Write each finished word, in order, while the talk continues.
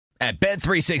At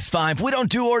Bet365, we don't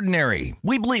do ordinary.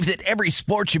 We believe that every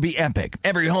sport should be epic.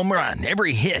 Every home run,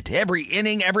 every hit, every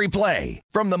inning, every play.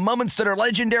 From the moments that are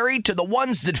legendary to the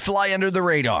ones that fly under the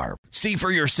radar. See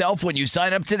for yourself when you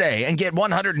sign up today and get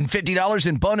 $150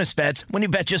 in bonus bets when you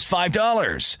bet just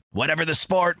 $5. Whatever the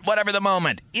sport, whatever the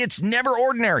moment, it's never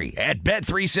ordinary at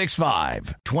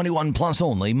Bet365. 21 plus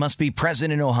only. Must be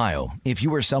present in Ohio. If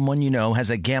you or someone you know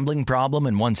has a gambling problem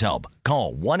and wants help,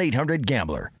 call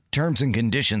 1-800-GAMBLER. Terms and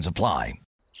conditions apply.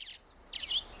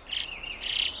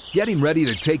 Getting ready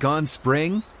to take on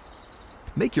spring?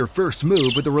 Make your first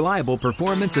move with the reliable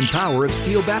performance and power of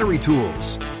Steel battery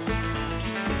tools.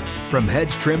 From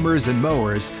hedge trimmers and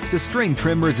mowers to string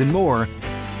trimmers and more,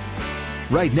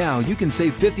 right now you can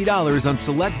save $50 on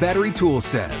select battery tool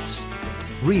sets.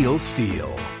 Real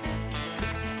Steel.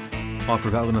 Offer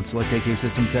valid on select AK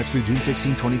system sets through June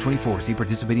 16, 2024. See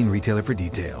participating retailer for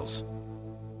details.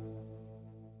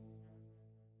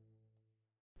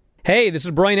 Hey, this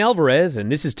is Brian Alvarez,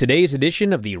 and this is today's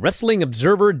edition of the Wrestling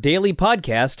Observer Daily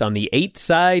Podcast on the 8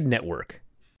 Side Network.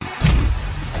 Are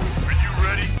you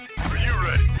ready? Are you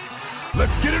ready?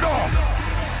 Let's get it on!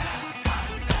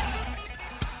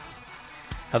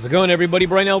 How's it going, everybody?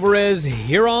 Brian Alvarez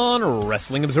here on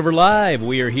Wrestling Observer Live.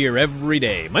 We are here every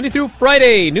day, Monday through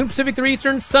Friday, noon Pacific, 3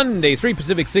 Eastern, Sunday, 3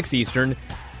 Pacific, 6 Eastern.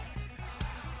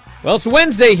 Well, it's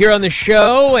Wednesday here on the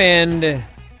show, and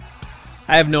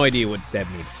I have no idea what that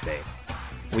means today.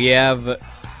 We have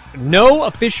no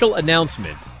official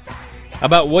announcement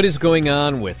about what is going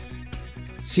on with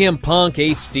CM Punk,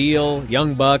 Ace Steel,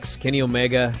 Young Bucks, Kenny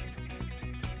Omega,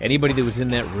 anybody that was in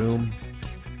that room.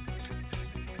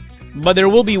 But there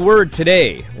will be word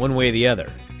today, one way or the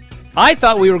other. I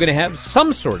thought we were going to have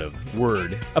some sort of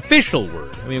word, official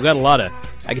word. I mean, we've got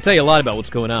I can tell you a lot about what's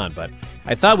going on, but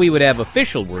I thought we would have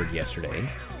official word yesterday.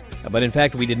 But in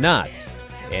fact, we did not.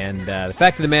 And the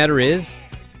fact of the matter is,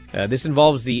 this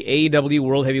involves the AEW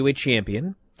World Heavyweight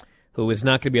Champion, who is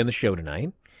not going to be on the show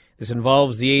tonight. This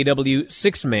involves the AEW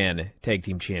Six-Man Tag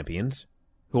Team Champions,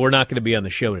 who are not going to be on the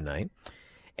show tonight.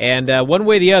 And one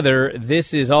way or the other,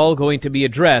 this is all going to be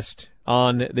addressed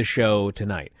on the show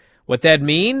tonight. What that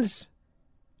means,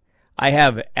 I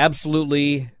have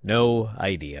absolutely no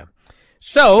idea.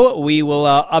 So we will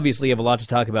obviously have a lot to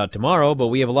talk about tomorrow, but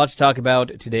we have a lot to talk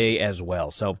about today as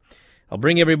well. So I'll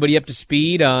bring everybody up to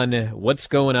speed on what's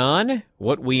going on,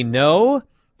 what we know.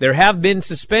 There have been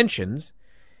suspensions.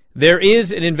 There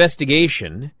is an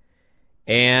investigation.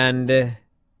 And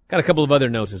got a couple of other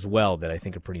notes as well that I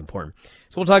think are pretty important.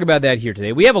 So we'll talk about that here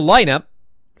today. We have a lineup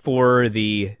for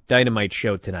the Dynamite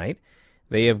show tonight.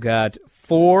 They have got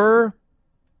 4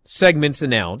 segments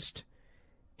announced.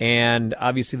 And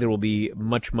obviously there will be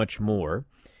much, much more.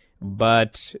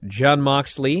 But Jon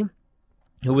Moxley,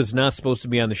 who was not supposed to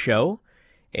be on the show,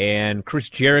 and Chris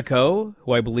Jericho,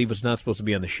 who I believe was not supposed to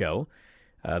be on the show,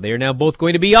 they are now both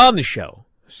going to be on the show.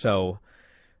 So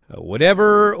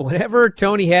whatever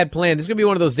Tony had planned, this is going to be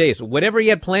one of those days. Whatever he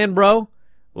had planned, bro,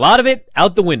 a lot of it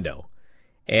out the window.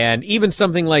 And even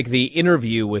something like the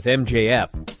interview with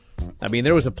MJF, I mean,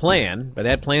 there was a plan, but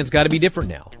that plan's got to be different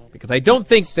now. Because I don't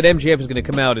think that MJF is going to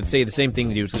come out and say the same thing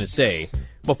that he was going to say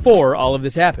before all of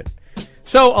this happened.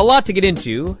 So, a lot to get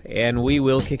into, and we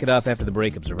will kick it off after the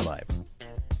break. Observer Live.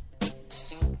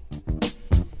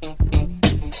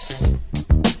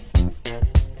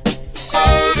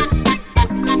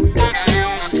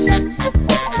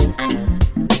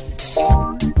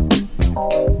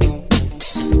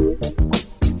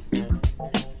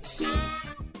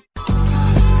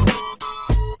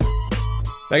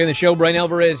 Back in the show, Brian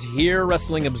Alvarez here,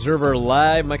 Wrestling Observer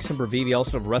Live. Mike Sempervive,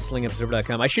 also of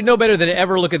WrestlingObserver.com. I should know better than to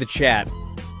ever look at the chat.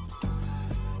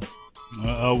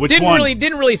 Which didn't one?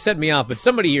 Didn't really set me off, but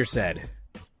somebody here said,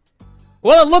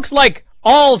 well, it looks like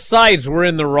all sides were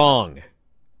in the wrong.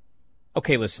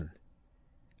 Okay, listen.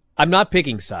 I'm not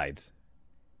picking sides.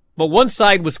 But one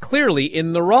side was clearly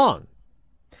in the wrong.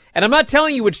 And I'm not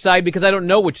telling you which side because I don't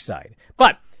know which side.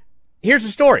 But here's the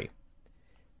story.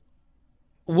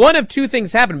 One of two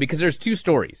things happened because there's 2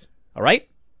 stories, all right?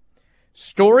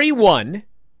 Story 1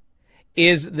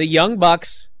 is the Young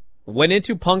Bucks went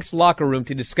into Punk's locker room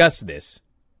to discuss this,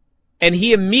 and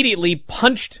he immediately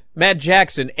punched Matt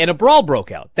Jackson, and a brawl broke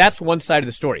out. That's one side of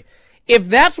the story. If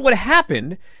that's what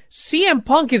happened, CM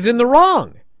Punk is in the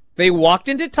wrong. They walked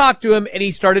in to talk to him, and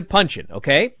he started punching,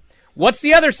 okay? What's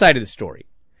the other side of the story?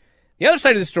 The other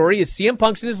side of the story is CM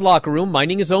Punk's in his locker room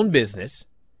minding his own business.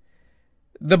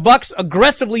 The Bucks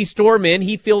aggressively storm in,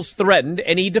 he feels threatened,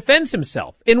 and he defends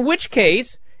himself. In which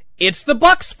case, it's the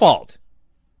Bucks' fault.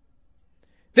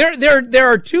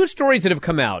 There are 2 stories that have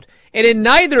come out, and in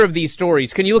neither of these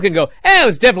stories can you look and go, it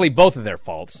was definitely both of their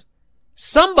faults.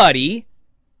 Somebody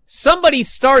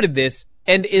started this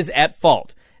and is at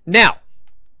fault. Now,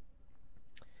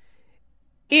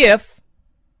 if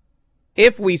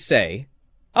we say,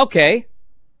 okay,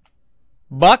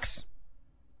 Bucks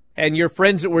and your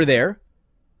friends that were there,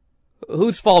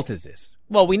 whose fault is this?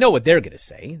 Well, we know what they're going to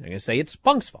say. They're going to say it's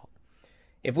Punk's fault.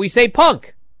 If we say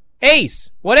Punk, Ace,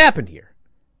 what happened here?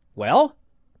 Well,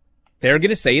 they're going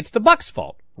to say it's the Bucks'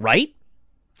 fault, right?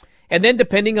 And then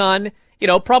depending on,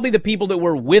 probably the people that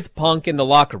were with Punk in the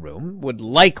locker room would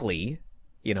likely,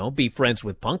 be friends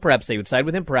with Punk. Perhaps they would side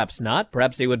with him, perhaps not.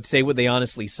 Perhaps they would say what they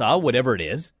honestly saw, whatever it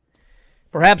is.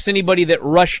 Perhaps anybody that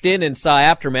rushed in and saw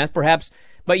aftermath, perhaps.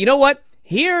 But you know what?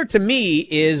 Here, to me,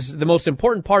 is the most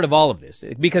important part of all of this,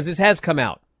 because this has come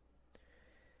out.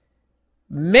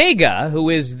 Mega, who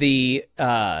is the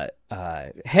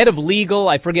head of legal,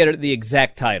 I forget the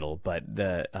exact title, but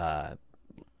the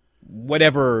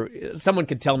whatever, someone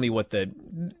could tell me what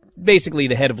basically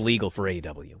the head of legal for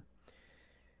AEW.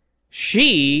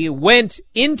 She went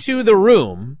into the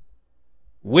room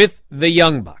with the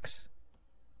Young Bucks.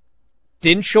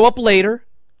 Didn't show up later.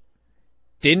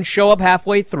 Didn't show up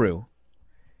halfway through.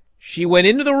 She went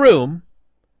into the room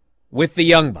with the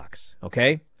Young Bucks,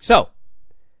 okay? So,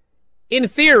 in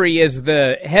theory, as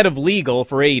the head of legal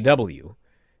for AEW,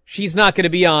 she's not going to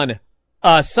be on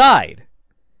a side.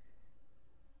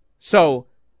 So,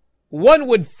 one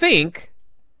would think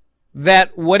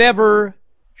that whatever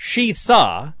she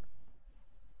saw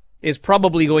is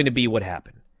probably going to be what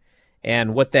happened.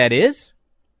 And what that is,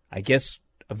 I guess,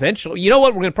 eventually, you know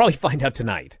what, we're going to probably find out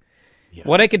tonight. Yeah.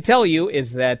 What I can tell you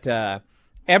is that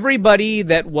everybody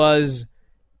that was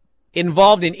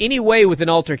involved in any way with an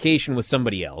altercation with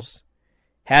somebody else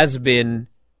has been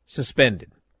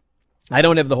suspended. I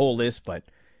don't have the whole list, but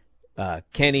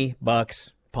Kenny,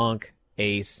 Bucks, Punk,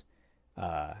 Ace,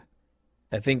 I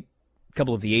think a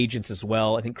couple of the agents as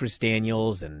well. I think Chris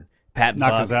Daniels and Pat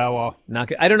Nakazawa.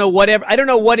 I don't know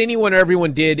what anyone or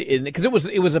everyone did because it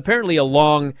was apparently a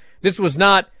long. This was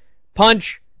not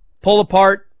punch, pull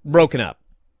apart, broken up.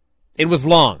 It was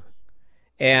long.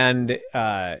 And,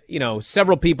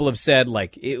 several people have said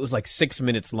it was 6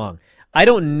 minutes long. I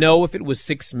don't know if it was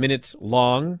 6 minutes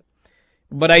long,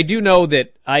 but I do know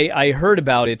that I heard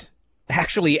about it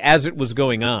actually as it was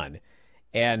going on.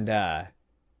 And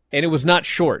it was not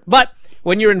short. But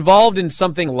when you're involved in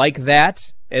something like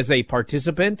that as a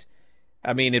participant,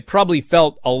 I mean, it probably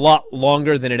felt a lot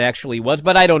longer than it actually was,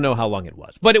 but I don't know how long it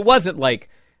was. But it wasn't like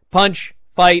punch,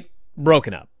 fight,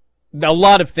 broken up. A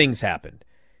lot of things happened.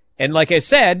 And like I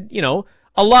said,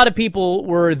 a lot of people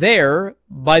were there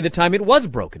by the time it was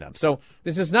broken up. So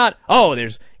this is not,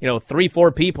 there's,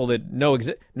 3-4 people that know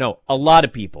No, a lot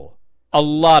of people. A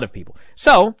lot of people.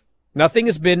 So nothing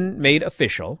has been made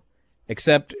official,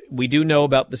 except we do know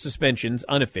about the suspensions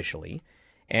unofficially.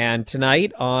 And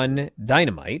tonight on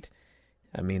Dynamite,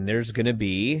 I mean, we're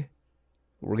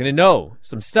going to know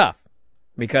some stuff.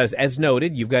 Because as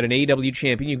noted, you've got an AEW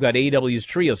champion, you've got AEW's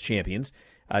Trios champions.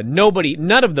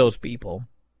 None of those people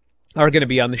are going to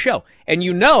be on the show. And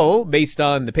based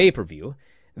on the pay-per-view,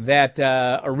 that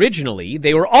originally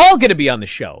they were all going to be on the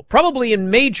show, probably in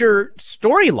major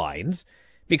storylines,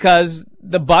 because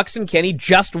the Bucks and Kenny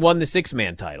just won the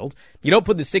 6-man titles. You don't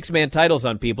put the 6-man titles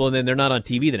on people and then they're not on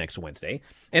TV the next Wednesday.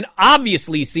 And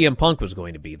obviously CM Punk was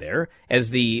going to be there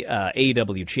as the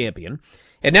AEW champion.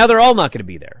 And now they're all not going to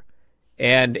be there.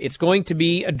 And it's going to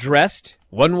be addressed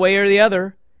one way or the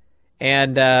other.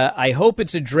 And I hope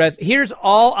it's addressed. Here's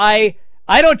all I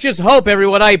don't just hope,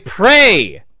 everyone. I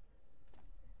pray.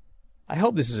 I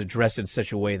hope this is addressed in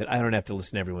such a way that I don't have to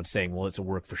listen to everyone saying, well, it's a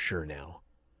work for sure now.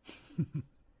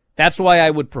 That's why I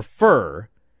would prefer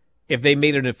if they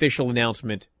made an official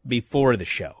announcement before the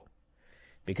show.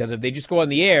 Because if they just go on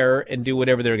the air and do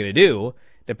whatever they're going to do,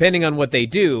 depending on what they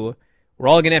do, we're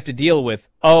all going to have to deal with,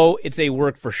 it's a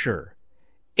work for sure.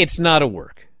 It's not a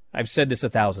work. I've said this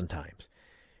 1,000 times.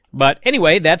 But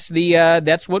anyway, that's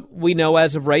what we know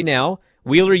as of right now.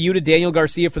 Wheeler Yuta, Daniel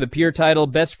Garcia for the Pure title.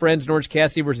 Best Friends, Orange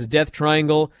Cassidy versus Death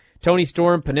Triangle. Toni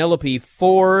Storm, Penelope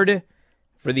Ford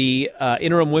for the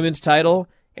interim women's title.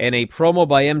 And a promo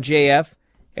by MJF.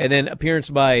 And then appearance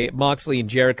by Moxley and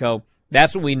Jericho.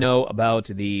 That's what we know about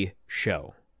the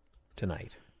show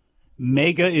tonight.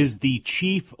 Mega is the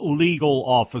chief legal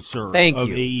officer of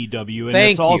AEW, and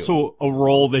Thank it's also a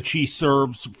role that she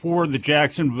serves for the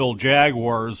Jacksonville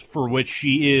Jaguars, for which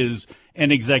she is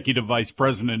an executive vice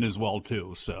president as well,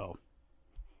 too. So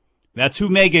that's who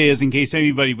Mega is, in case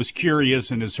anybody was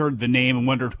curious and has heard the name and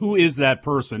wondered, who is that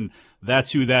person?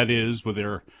 That's who that is, with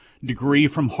her degree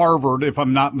from Harvard, if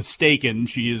I'm not mistaken.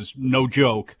 She is no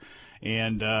joke.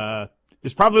 And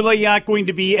There's probably not going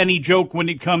to be any joke when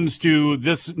it comes to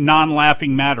this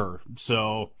non-laughing matter.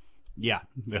 So, yeah,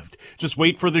 just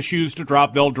wait for the shoes to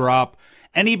drop. They'll drop.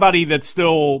 Anybody that's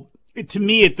still, to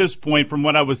me at this point, from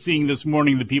what I was seeing this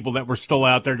morning, the people that were still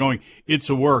out there going, it's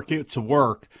a work.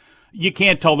 You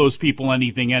can't tell those people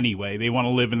anything anyway. They want to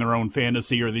live in their own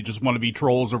fantasy, or they just want to be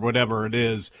trolls or whatever it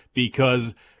is,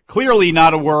 because clearly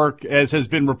not a work, as has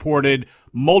been reported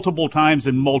multiple times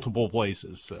in multiple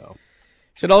places. So.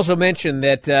 Should also mention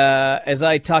that, as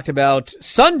I talked about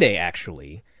Sunday,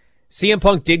 actually, CM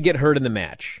Punk did get hurt in the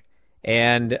match.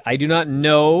 And I do not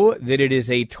know that it is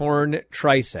a torn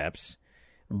triceps,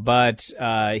 but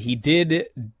he did.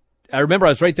 I remember I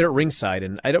was right there at ringside,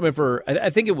 and I don't remember. I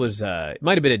think it was, it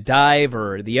might have been a dive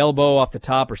or the elbow off the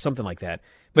top or something like that.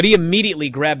 But he immediately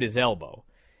grabbed his elbow.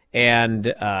 And,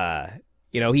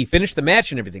 he finished the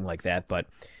match and everything like that, but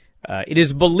it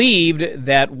is believed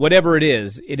that whatever it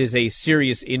is a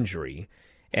serious injury.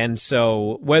 And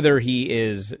so whether he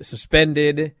is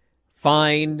suspended,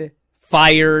 fined,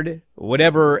 fired,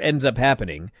 whatever ends up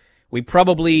happening, we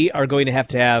probably are going to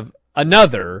have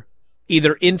another,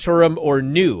 either interim or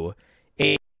new,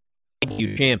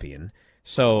 AEW champion.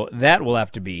 So that will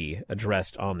have to be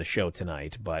addressed on the show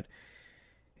tonight. But,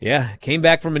 yeah, came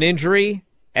back from an injury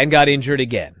and got injured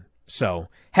again. So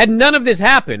had none of this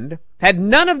happened,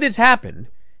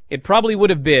 it probably would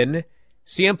have been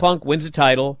CM Punk wins the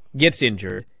title, gets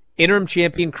injured, interim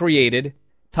champion created,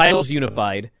 titles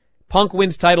unified, Punk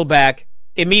wins title back,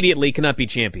 immediately cannot be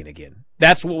champion again.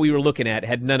 That's what we were looking at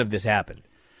had none of this happened.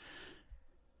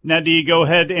 Now, do you go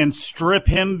ahead and strip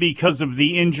him because of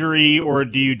the injury, or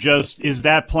do you is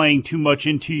that playing too much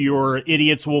into your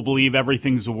idiots will believe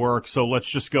everything's a work, so let's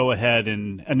just go ahead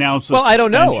and announce the suspension, I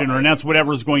don't know. Or announce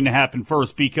whatever's going to happen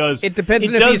first, because it depends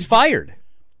on if he's fired.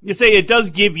 You say it does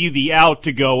give you the out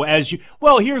to go as you,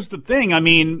 well, here's the thing. I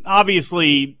mean,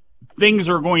 obviously things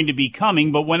are going to be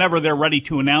coming, but whenever they're ready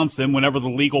to announce them, whenever the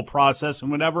legal process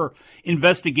and whatever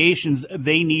investigations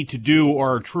they need to do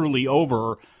are truly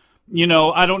over,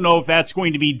 I don't know if that's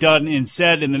going to be done and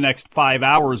said in the next 5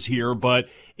 hours here, but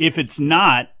if it's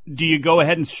not, do you go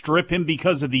ahead and strip him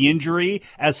because of the injury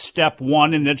as step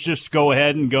one, and let's just go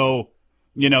ahead and go,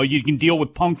 you can deal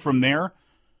with Punk from there?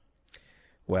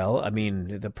 Well, I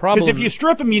mean, the problem... Because if you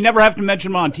strip him, you never have to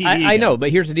mention him on TV. I know,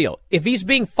 but here's the deal. If he's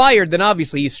being fired, then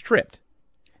obviously he's stripped.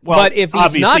 Well, but if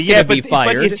he's not going to be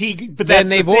fired, then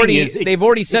they've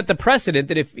already set the precedent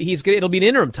that if it'll be an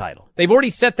interim title. They've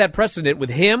already set that precedent with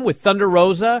him, with Thunder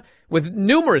Rosa, with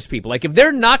numerous people. Like, if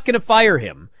they're not going to fire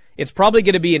him, it's probably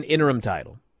going to be an interim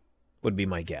title, would be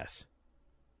my guess.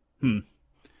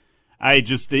 I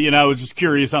just, I was just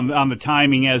curious on the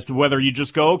timing as to whether you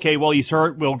just go, okay, well, he's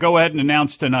hurt. We'll go ahead and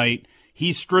announce tonight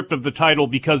he's stripped of the title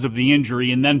because of the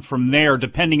injury. And then from there,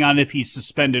 depending on if he's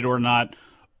suspended or not,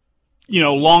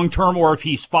 long term, or if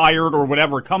he's fired or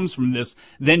whatever comes from this,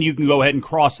 then you can go ahead and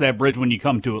cross that bridge when you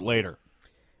come to it later.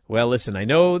 Well, listen, I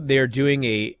know they're doing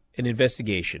an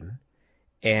investigation,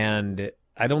 and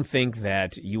I don't think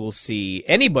that you will see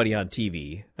anybody on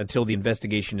TV until the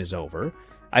investigation is over.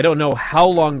 I don't know how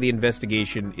long the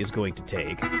investigation is going to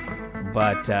take,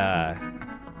 but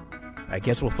I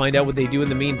guess we'll find out what they do in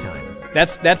the meantime.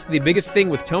 That's the biggest thing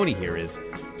with Tony here is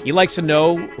he likes to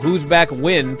know who's back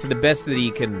when to the best that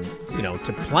he can,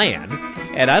 to plan.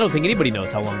 And I don't think anybody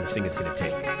knows how long this thing is going to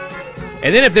take.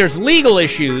 And then if there's legal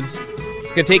issues,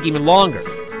 it's going to take even longer.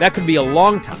 That could be a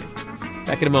long time.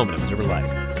 Back in a moment on Observer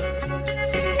Live.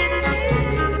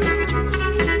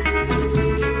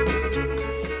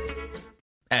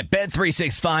 At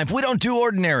Bet365, we don't do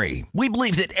ordinary. We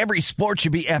believe that every sport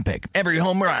should be epic. Every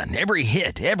home run, every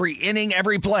hit, every inning,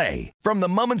 every play. From the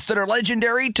moments that are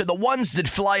legendary to the ones that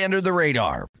fly under the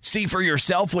radar. See for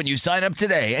yourself when you sign up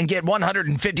today and get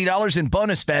 $150 in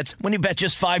bonus bets when you bet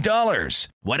just $5.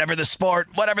 Whatever the sport,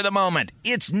 whatever the moment,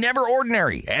 it's never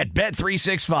ordinary at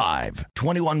Bet365.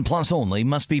 21 plus only.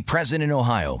 Must be present in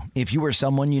Ohio. If you or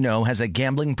someone you know has a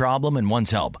gambling problem and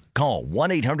wants help, call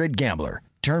 1-800-GAMBLER.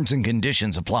 Terms and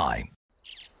conditions apply.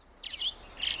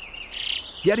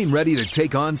 Getting ready to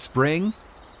take on spring?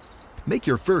 Make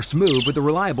your first move with the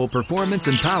reliable performance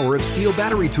and power of Steel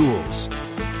battery tools.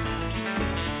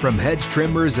 From hedge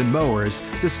trimmers and mowers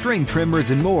to string trimmers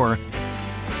and more,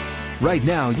 right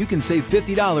now you can save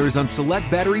 $50 on select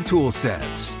battery tool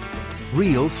sets.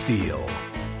 Real Steel.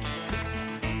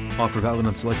 Offer valid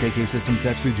on select AK system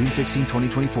sets through June 16,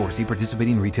 2024. See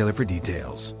participating retailer for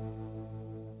details.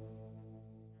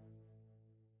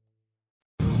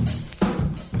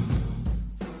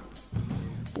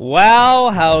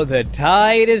 Wow, how the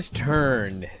tide has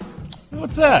turned.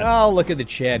 What's that? Oh, look at the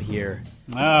chat here.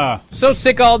 So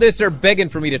sick of all this, they're begging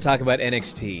for me to talk about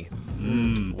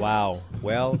NXT. Wow.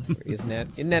 Well,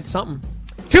 isn't that something?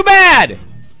 Too bad!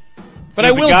 But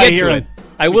There's I will get to it.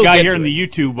 I will get get here to in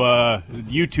it.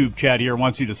 the YouTube chat here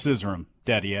wants you to scissor him,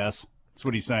 daddy ass. That's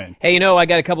what he's saying. Hey, I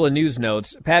got a couple of news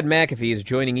notes. Pat McAfee is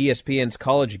joining ESPN's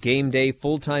College Game Day,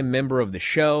 full-time member of the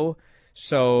show.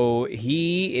 So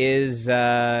he is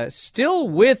still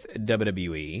with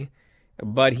WWE,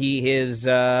 but he is,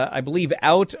 I believe,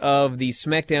 out of the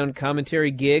SmackDown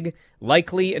commentary gig,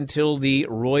 likely until the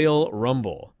Royal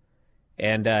Rumble.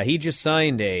 And he just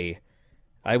signed a,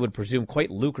 I would presume,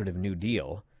 quite lucrative new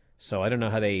deal. So I don't know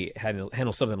how they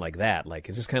handle something like that. Like,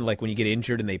 is this kind of like when you get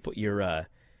injured and they put your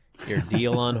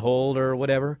deal on hold or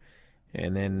whatever,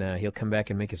 and then he'll come back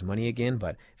and make his money again?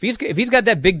 But if he's got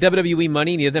that big WWE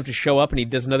money and he doesn't have to show up and he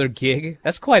does another gig,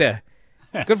 that's quite a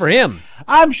good for him.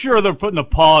 I'm sure they're putting a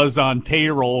pause on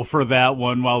payroll for that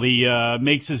one while he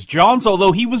makes his jaunts,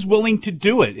 although he was willing to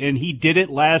do it, and he did it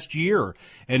last year.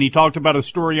 And he talked about a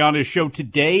story on his show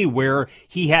today where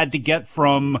he had to get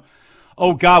from,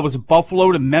 was it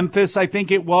Buffalo to Memphis, I think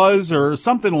it was, or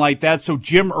something like that. So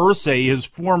Jim Irsay, his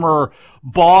former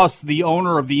boss, the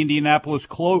owner of the Indianapolis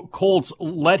Colts,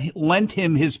 lent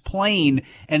him his plane,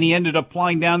 and he ended up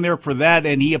flying down there for that,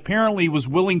 and he apparently was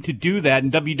willing to do that,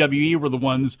 and WWE were the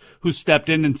ones who stepped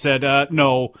in and said,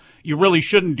 no, you really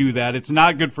shouldn't do that. It's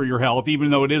not good for your health,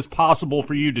 even though it is possible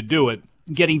for you to do it.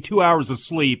 Getting 2 hours of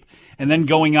sleep and then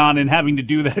going on and having to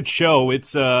do that show,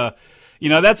 it's,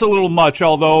 that's a little much,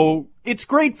 although it's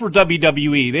great for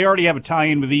WWE. They already have a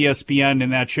tie-in with ESPN in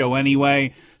that show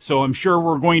anyway, so I'm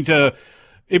sure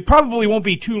it probably won't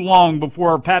be too long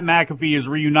before Pat McAfee is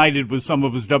reunited with some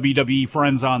of his WWE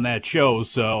friends on that show.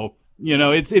 So,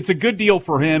 it's a good deal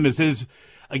for him as his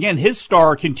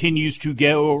star continues to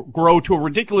grow to a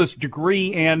ridiculous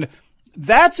degree, and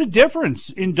that's a difference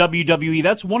in WWE.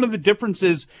 That's one of the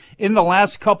differences in the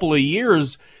last couple of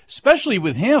years, especially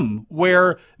with him,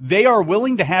 where they are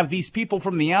willing to have these people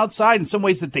from the outside in some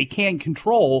ways that they can't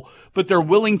control, but they're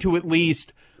willing to at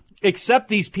least accept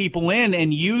these people in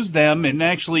and use them and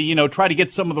actually, try to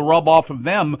get some of the rub off of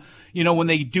them, when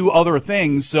they do other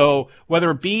things. So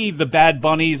whether it be the Bad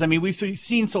Bunnies, I mean, we've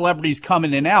seen celebrities come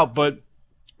in and out, but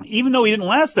even though he didn't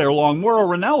last there long,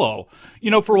 Mauro Ranallo,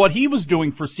 for what he was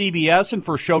doing for CBS and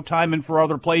for Showtime and for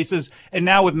other places, and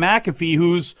now with McAfee,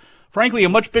 who's frankly a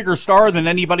much bigger star than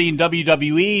anybody in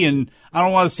WWE, and I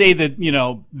don't want to say that,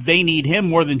 they need him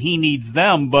more than he needs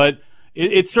them, but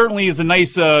it certainly is a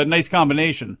nice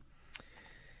combination.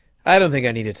 I don't think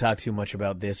I need to talk too much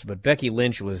about this, but Becky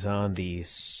Lynch was on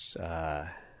what's the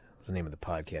name of the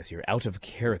podcast here? Out of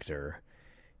Character,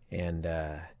 and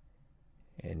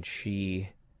she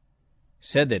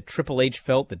said that Triple H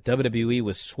felt that WWE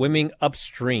was swimming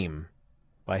upstream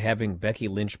by having Becky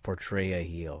Lynch portray a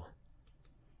heel.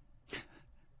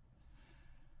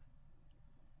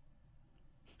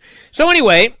 So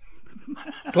anyway,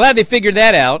 glad they figured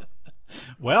that out.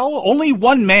 Well, only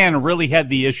one man really had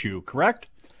the issue, correct?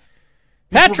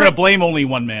 We're going to blame only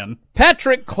one man.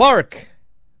 Patrick Clark,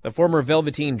 the former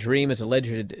Velveteen Dream, is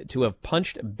alleged to have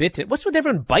bitten. What's with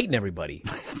everyone biting everybody?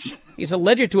 He's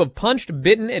alleged to have punched,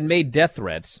 bitten, and made death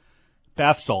threats.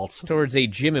 Bath salts. Towards a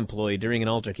gym employee during an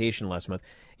altercation last month.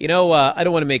 I don't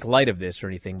want to make light of this or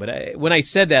anything, but when I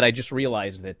said that, I just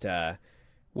realized that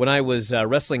when I was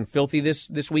wrestling Filthy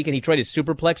this week and he tried to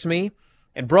superplex me,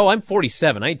 and bro, I'm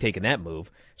 47. I ain't taking that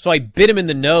move. So I bit him in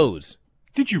the nose.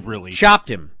 Did you really? Chopped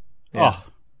him. Yeah. Oh.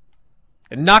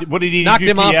 And knocked what did he knocked do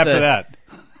him to off you after that?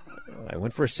 I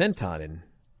went for a senton, and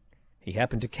he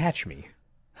happened to catch me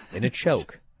in a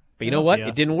choke. But you know what? Yeah.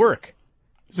 It didn't work.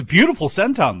 It's a beautiful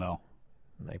senton, though.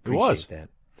 I appreciate that.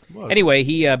 Anyway,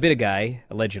 he bit a guy,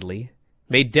 allegedly,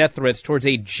 made death threats towards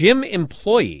a gym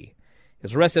employee. He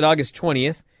was arrested August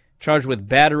 20th, charged with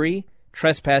battery,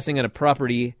 trespassing on a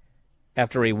property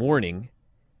after a warning.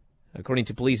 According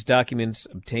to police documents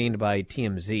obtained by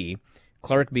TMZ,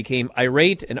 Clark became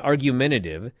irate and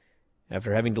argumentative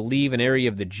after having to leave an area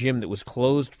of the gym that was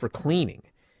closed for cleaning.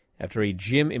 After a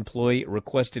gym employee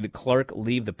requested Clark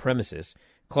leave the premises,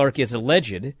 Clark is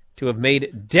alleged to have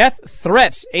made death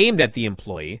threats aimed at the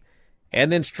employee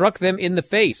and then struck them in the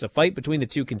face. A fight between the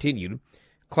two continued.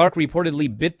 Clark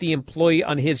reportedly bit the employee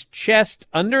on his chest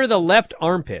under the left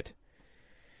armpit.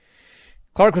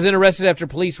 Clark was then arrested after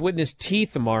police witnessed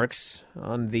teeth marks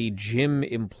on the gym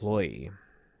employee.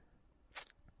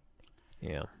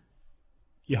 Yeah.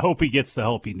 You hope he gets the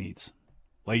help he needs.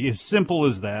 Like, as simple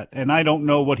as that. And I don't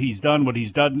know what he's done,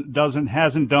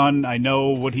 hasn't done. I know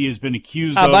what he has been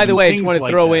accused of. By the way, I just want to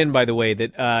like throw that. in, by the way,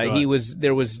 that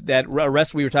there was that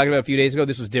arrest we were talking about a few days ago.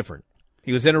 This was different.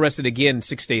 He was then arrested again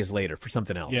 6 days later for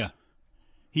something else. Yeah.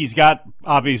 He's got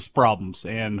obvious problems,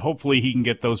 and hopefully he can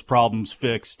get those problems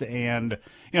fixed. And,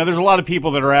 there's a lot of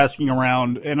people that are asking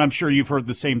around, and I'm sure you've heard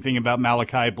the same thing about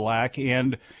Malachi Black.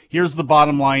 And here's the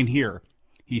bottom line here.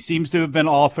 He seems to have been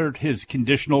offered his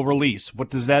conditional release. What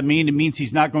does that mean? It means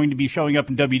he's not going to be showing up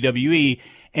in WWE.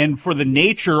 And for the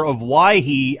nature of why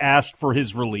he asked for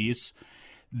his release,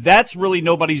 that's really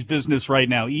nobody's business right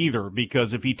now either,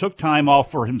 because if he took time off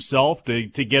for himself to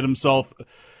get himself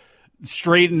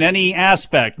straight in any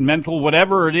aspect, mental,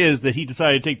 whatever it is that he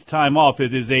decided to take the time off,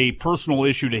 it is a personal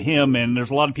issue to him, and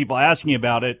there's a lot of people asking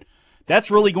about it.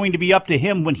 That's really going to be up to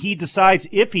him when he decides,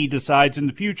 if he decides in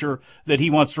the future that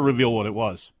he wants to reveal what it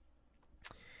was.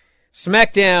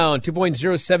 SmackDown,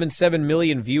 2.077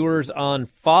 million viewers on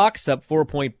Fox, up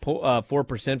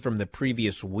 4.4% from the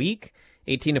previous week.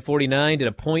 18 to 49 did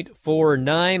a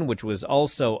 .49, which was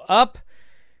also up.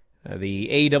 The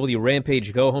AEW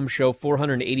Rampage Go Home Show,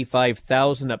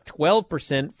 485,000, up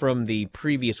 12% from the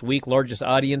previous week. Largest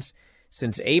audience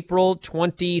since April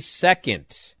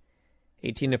 22nd.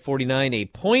 18 to 49, a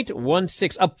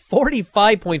 .16, up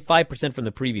 45.5% from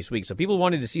the previous week. So people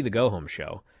wanted to see the Go Home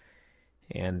Show.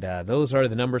 And those are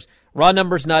the numbers. Raw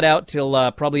numbers not out till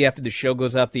probably after the show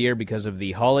goes off the air because of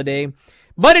the holiday.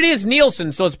 But it is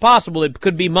Nielsen, so it's possible it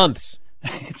could be months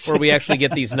before we actually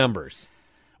get these numbers.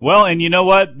 Well, and you know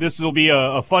what? This will be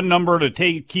a fun number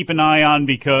to keep an eye on,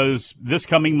 because this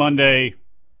coming Monday,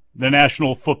 the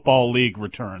National Football League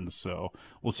returns. So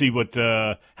we'll see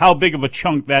how big of a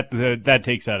chunk that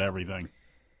takes out of everything.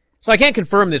 So I can't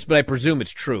confirm this, but I presume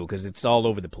it's true because it's all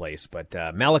over the place. But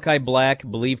Malachi Black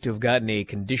believed to have gotten a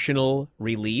conditional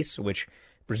release, which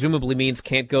presumably means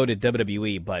can't go to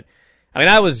WWE. But I mean,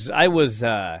 I was. Did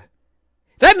I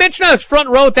mention I was front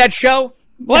row at that show?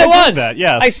 Well, I was. That,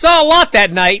 yes. I saw a lot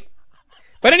that night.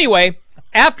 But anyway,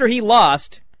 after he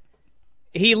lost,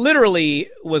 he literally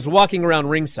was walking around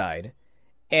ringside,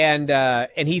 and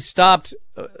he stopped.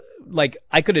 Like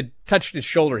I could have touched his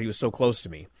shoulder. He was so close to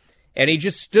me, and he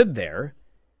just stood there,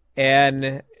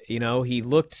 and he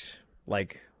looked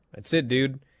like, that's it,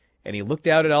 dude. And he looked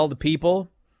out at all the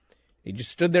people. He just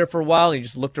stood there for a while. And he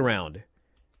just looked around,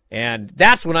 and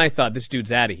that's when I thought, this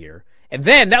dude's out of here. And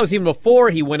then, that was even before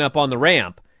he went up on the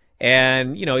ramp.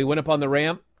 And, he went up on the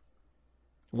ramp,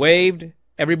 waved,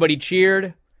 everybody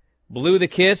cheered, blew the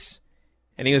kiss,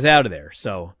 and he was out of there.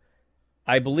 So,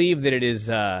 I believe that it is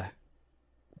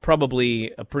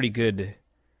probably a pretty good...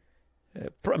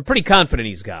 I'm pretty confident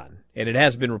he's gone. And it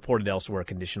has been reported elsewhere, a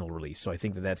conditional release. So, I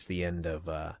think that's the end of...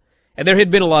 And there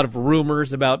had been a lot of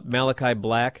rumors about Malachi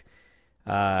Black.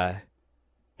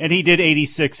 And he did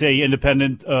 86, a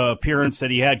independent appearance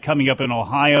that he had coming up in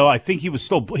Ohio. I think he's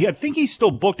still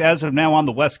booked as of now on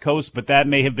the West Coast, but that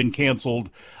may have been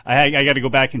canceled. I got to go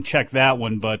back and check that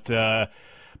one, but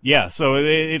yeah. So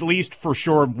at least for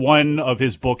sure, one of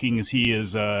his bookings he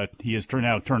has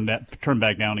turned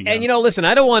back down again. And listen,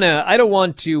 I don't want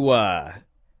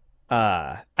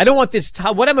this.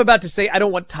 What I'm about to say, I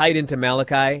don't want tied into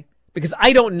Malachi, because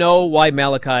I don't know why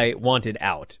Malachi wanted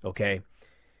out. Okay,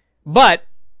 but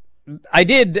I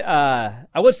did, I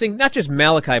was thinking, not just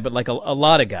Malachi, but like a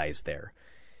lot of guys there.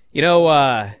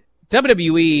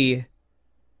 WWE,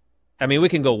 I mean, we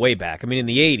can go way back. I mean, in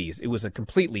the 80s, it was a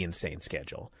completely insane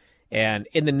schedule. And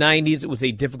in the 90s, it was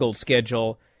a difficult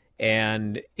schedule.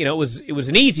 And, it was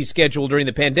an easy schedule during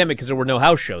the pandemic because there were no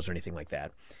house shows or anything like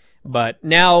that. But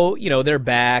now, they're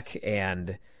back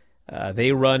and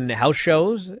they run house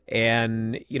shows.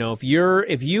 And,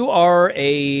 if you are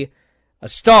a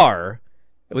star,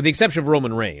 with the exception of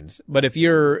Roman Reigns, but if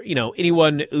you're,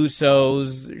 anyone,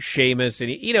 Usos, Sheamus,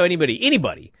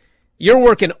 anybody, you're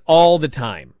working all the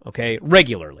time, okay,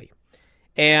 regularly.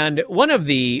 And one of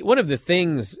the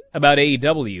things about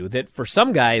AEW that for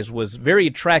some guys was very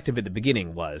attractive at the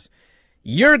beginning was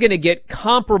you're going to get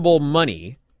comparable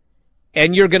money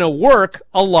and you're going to work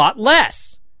a lot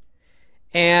less.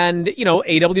 And,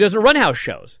 AEW doesn't run house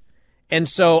shows. And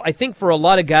so I think for a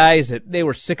lot of guys that they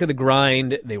were sick of the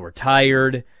grind, they were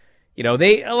tired.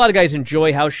 A lot of guys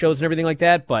enjoy house shows and everything like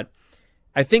that, but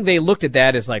I think they looked at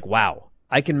that as like, wow,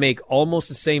 I can make almost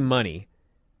the same money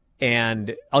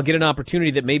and I'll get an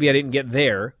opportunity that maybe I didn't get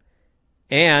there,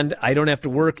 and I don't have to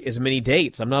work as many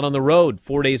dates. I'm not on the road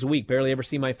 4 days a week, barely ever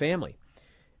see my family.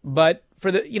 But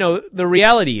for the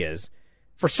reality is,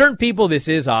 for certain people this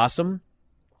is awesome,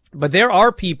 but there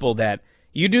are people that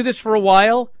you do this for a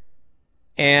while,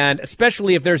 and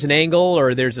especially if there's an angle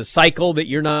or there's a cycle that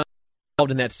you're not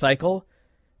involved in that cycle,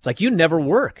 it's like you never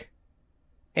work.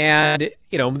 And,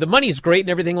 the money's great and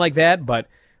everything like that, but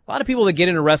a lot of people that get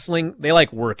into wrestling, they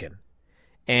like working.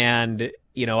 And,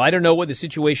 I don't know what the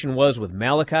situation was with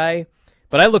Malachi,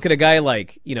 but I look at a guy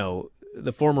like,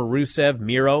 the former Rusev,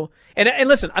 Miro, and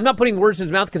listen, I'm not putting words in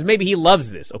his mouth because maybe he loves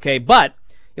this, okay? But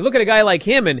you look at a guy like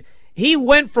him, and he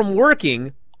went from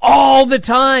working all the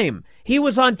time. He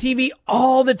was on TV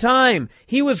all the time.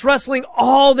 He was wrestling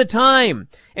all the time.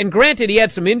 And granted, he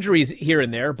had some injuries here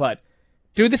and there, but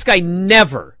dude, this guy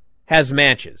never has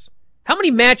matches. How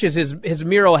many matches has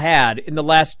Miro had in the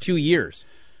last 2 years?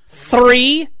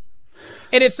 3?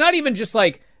 And it's not even just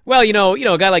like, well,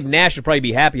 a guy like Nash would probably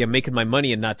be happy I'm making my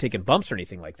money and not taking bumps or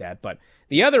anything like that. But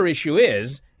the other issue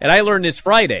is, and I learned this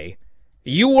Friday,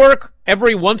 you work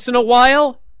every once in a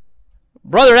while?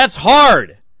 Brother, that's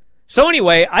hard. So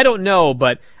anyway, I don't know,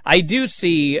 but I do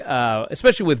see,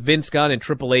 especially with Vince Gunn and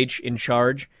Triple H in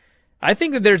charge, I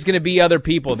think that there's going to be other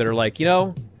people that are like,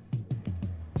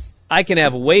 I can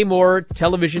have way more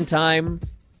television time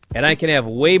and I can have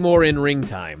way more in-ring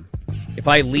time if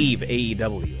I leave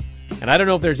AEW. And I don't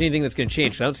know if there's anything that's going to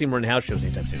change, because I don't see him running house shows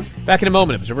anytime soon. Back in a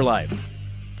moment, Observer Live.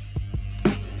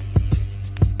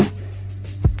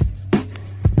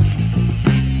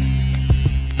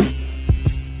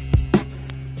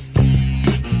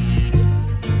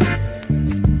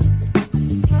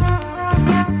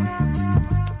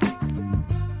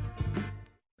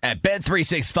 At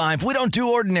Bet365, we don't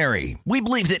do ordinary. We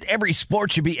believe that every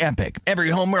sport should be epic. Every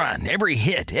home run, every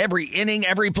hit, every inning,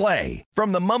 every play.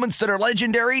 From the moments that are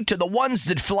legendary to the ones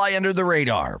that fly under the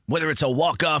radar. Whether it's a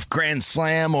walk-off grand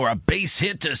slam or a base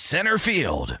hit to center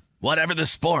field. Whatever the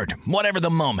sport, whatever the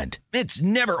moment. It's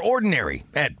never ordinary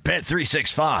at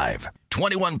Bet365.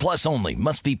 21 plus only.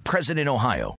 Must be present in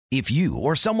Ohio. If you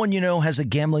or someone you know has a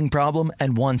gambling problem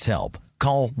and wants help,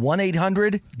 call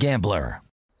 1-800-GAMBLER.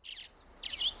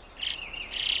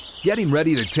 Getting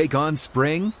ready to take on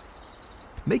spring?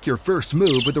 Make your first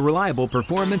move with the reliable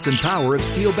performance and power of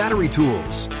Steel battery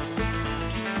tools.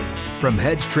 From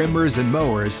hedge trimmers and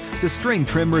mowers to string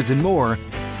trimmers and more,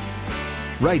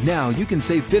 right now you can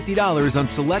save $50 on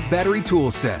select battery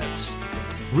tool sets.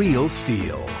 Real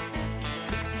Steel.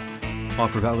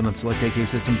 Offer valid on select AK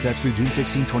system sets through June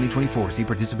 16, 2024. See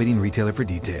participating retailer for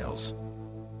details.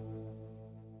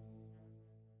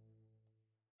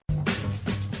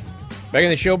 Back in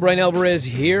the show, Brian Alvarez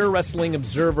here, Wrestling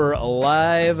Observer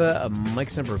Live. Mike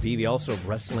Sempervive, also of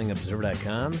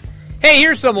WrestlingObserver.com. Hey,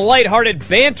 here's some lighthearted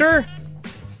banter.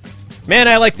 Man,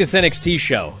 I like this NXT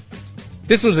show.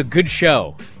 This was a good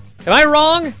show. Am I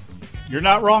wrong? You're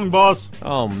not wrong, boss.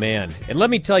 Oh, man. And let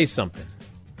me tell you something.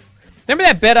 Remember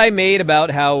that bet I made about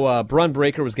how Braun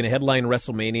Breaker was going to headline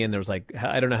WrestleMania, and there was like,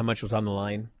 I don't know how much was on the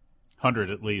line? 100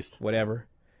 at least. Whatever.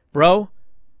 Bro,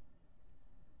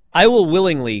 I will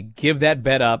willingly give that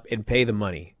bet up and pay the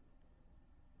money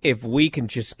if we can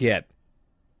just get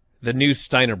the new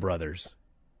Steiner brothers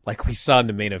like we saw in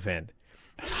the main event.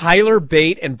 Tyler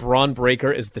Bate and Braun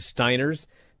Breaker as the Steiners.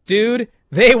 Dude,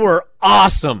 they were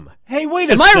awesome. Hey, wait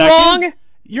a second. second. Am I wrong?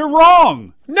 You're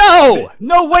wrong. No.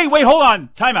 No, wait, hold on.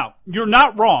 Time out. You're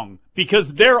not wrong,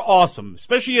 because they're awesome.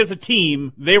 Especially as a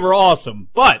team, they were awesome.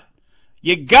 But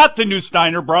you got the new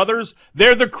Steiner brothers.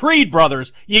 They're the Creed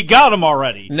brothers. You got them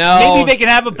already. No. Maybe they can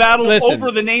have a battle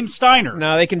over the name Steiner.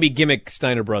 No, they can be gimmick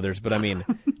Steiner brothers, but I mean,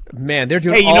 man, they're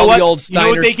doing hey, you all know what? the old Steiner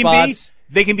you know what they spots. Can be?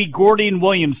 They can be Gordy and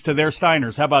Williams to their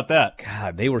Steiners. How about that?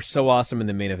 God, they were so awesome in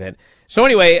the main event. So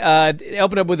anyway,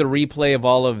 open up with a replay of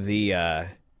all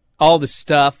the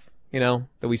stuff,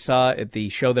 that we saw at the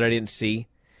show that I didn't see.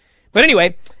 But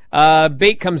anyway,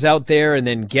 Bate comes out there, and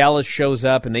then Gallus shows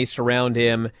up, and they surround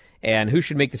him. And who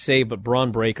should make the save but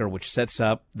Braun Breaker, which sets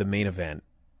up the main event,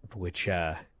 which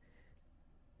I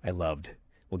loved.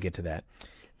 We'll get to that.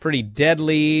 Pretty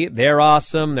deadly. They're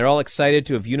awesome. They're all excited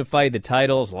to have unified the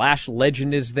titles. Lash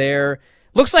Legend is there.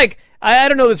 Looks like, I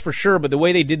don't know this for sure, but the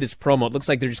way they did this promo, it looks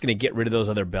like they're just going to get rid of those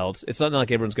other belts. It's not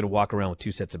like everyone's going to walk around with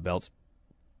 2 sets of belts.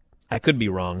 I could be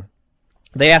wrong.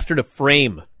 They asked her to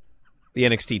frame the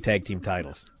NXT Tag Team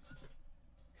titles.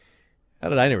 How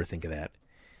did I never think of that?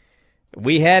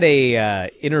 We had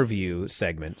a interview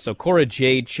segment. So Cora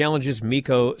Jade challenges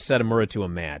Miko Satomura to a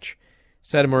match.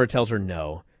 Satomura tells her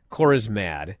no. Cora's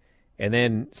mad. And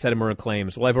then Satomura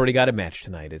claims, well, I've already got a match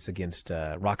tonight. It's against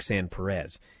Roxanne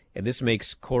Perez. And this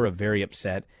makes Cora very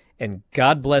upset. And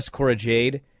God bless Cora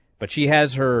Jade, but she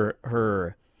has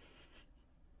her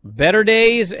better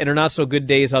days and her not so good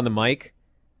days on the mic.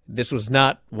 This was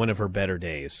not one of her better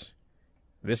days.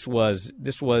 This was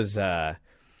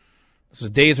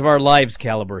Days of Our Lives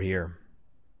caliber here.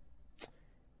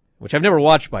 Which I've never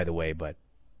watched, by the way, but,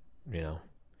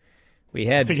 we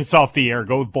had... I think it's off the air.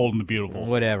 Go with Bold and the Beautiful.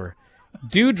 Whatever.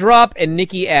 Dewdrop and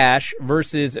Nikki Ash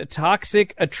versus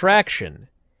Toxic Attraction.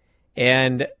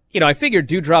 And, I figured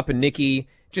Doudrop and Nikki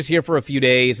just here for a few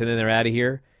days and then they're out of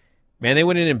here. Man, they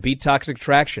went in and beat Toxic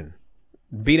Attraction.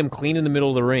 Beat them clean in the middle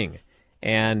of the ring.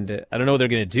 And I don't know what they're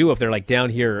going to do if they're like down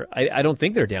here. I don't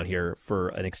think they're down here for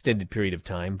an extended period of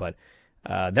time, but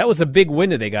that was a big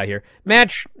win that they got here.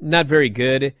 Match, not very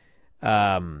good.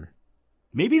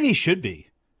 Maybe they should be.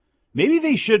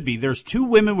 There's two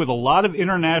women with a lot of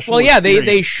international Well, yeah, experience.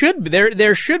 they should be.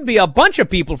 There should be a bunch of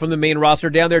people from the main roster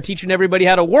down there teaching everybody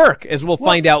how to work, as we'll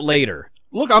find out later.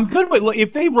 Look, I'm good with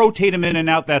if they rotate them in and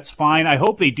out, that's fine. I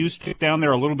hope they do stick down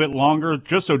there a little bit longer,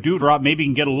 just so Doudrop maybe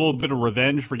can get a little bit of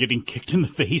revenge for getting kicked in the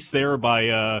face there by,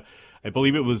 I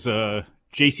believe it was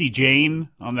JC Jane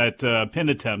on that pin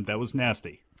attempt. That was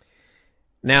nasty.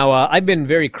 Now, I've been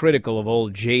very critical of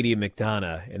old J.D.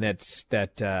 McDonough and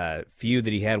that feud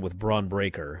that he had with Braun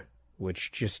Breaker,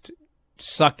 which just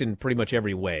sucked in pretty much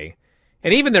every way.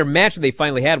 And even their match that they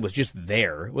finally had was just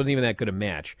there. It wasn't even that good a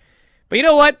match. But you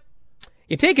know what?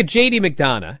 You take a J.D.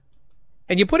 McDonough,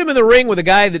 and you put him in the ring with a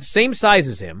guy that's same size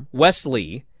as him, Wes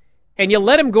Lee, and you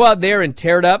let him go out there and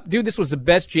tear it up. Dude, this was the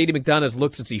best J.D. McDonough's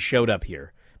looked since he showed up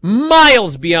here.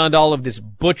 Miles beyond all of this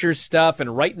Butcher stuff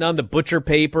and writing on the Butcher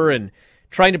paper and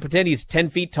trying to pretend he's 10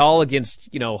 feet tall against,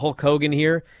 Hulk Hogan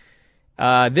here.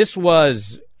 This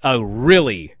was a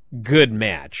really good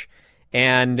match.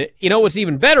 And what's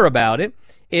even better about it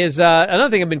is another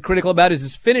thing I've been critical about is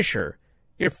his finisher.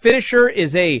 Your finisher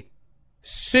is a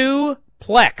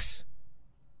suplex.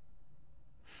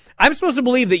 I'm supposed to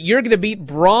believe that you're going to beat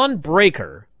Braun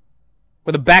Breaker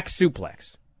with a back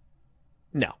suplex.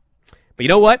 No. But you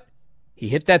know what? He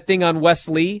hit that thing on Wes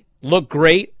Lee, looked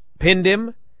great, pinned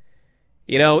him.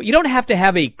 You don't have to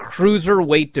have a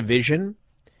cruiserweight division,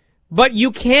 but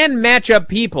you can match up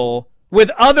people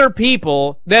with other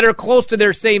people that are close to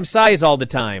their same size all the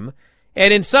time.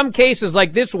 And in some cases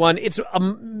like this one, it's a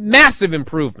massive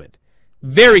improvement.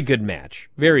 Very good match.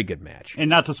 Very good match. And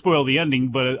not to spoil the ending,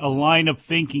 but a line of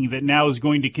thinking that now is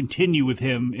going to continue with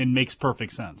him and makes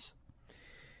perfect sense.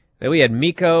 Then we had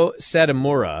Miko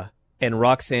Satomura and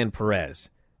Roxanne Perez.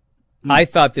 I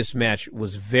thought this match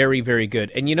was very, very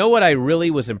good. And you know what I really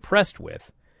was impressed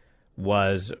with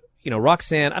was,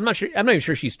 Roxanne, I'm not even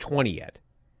sure she's 20 yet,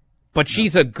 but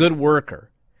she's a good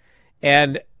worker.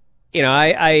 And,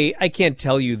 I can't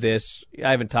tell you this.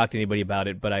 I haven't talked to anybody about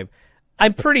it, but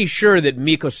I'm pretty sure that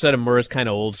Miko Satomura is kind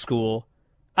of old school.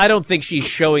 I don't think she's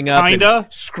showing up and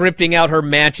scripting out her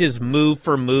matches move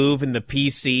for move in the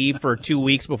PC for 2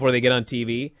 weeks before they get on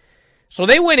TV. So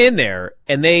they went in there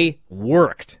and they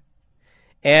worked.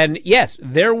 And yes,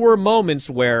 there were moments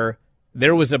where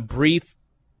there was a brief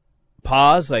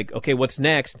pause, like, okay, what's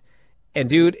next? And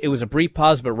dude, it was a brief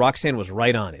pause, but Roxanne was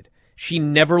right on it. She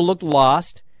never looked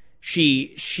lost.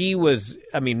 She was,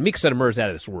 Miko Satomura's out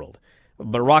of this world.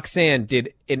 But Roxanne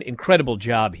did an incredible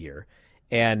job here.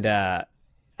 And I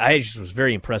just was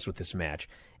very impressed with this match.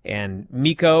 And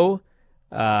Miko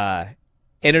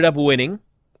ended up winning.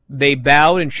 They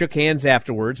bowed and shook hands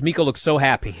afterwards. Miko looked so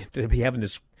happy to be having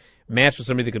this match with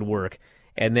somebody that could work.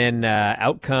 And then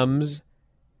out comes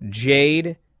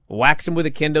Jade, whacks him with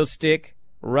a kendo stick,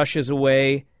 rushes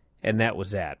away, and that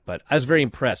was that. But I was very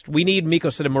impressed. We need Miko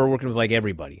Satomura working with like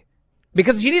everybody.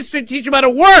 Because she needs to teach them how to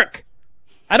work.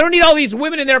 I don't need all these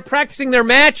women in there practicing their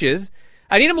matches.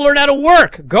 I need them to learn how to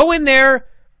work. Go in there,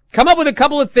 come up with a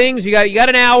couple of things. You got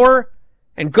an hour,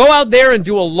 and go out there and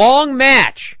do a long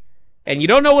match. And you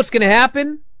don't know what's going to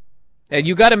happen, and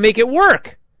you got to make it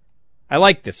work. I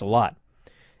like this a lot.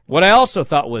 What I also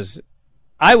thought was,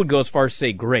 I would go as far as to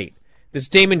say great. This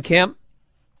Damon Kemp,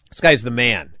 this guy's the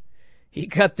man. He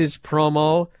got this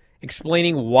promo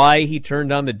explaining why he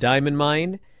turned on the Diamond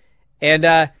Mine.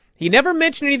 And he never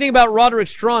mentioned anything about Roderick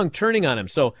Strong turning on him.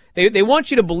 So they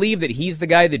want you to believe that he's the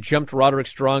guy that jumped Roderick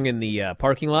Strong in the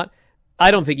parking lot.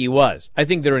 I don't think he was. I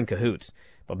think they're in cahoots.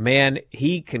 But man,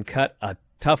 he can cut a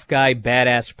tough guy,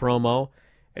 badass promo.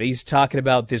 And he's talking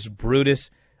about this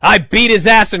Brutus. I beat his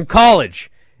ass in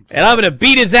college, and I'm going to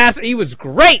beat his ass. He was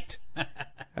great.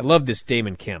 I love this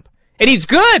Damon Kemp. And he's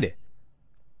good.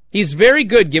 He's very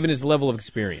good given his level of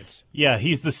experience. Yeah,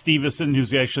 he's the Stevenson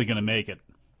who's actually going to make it.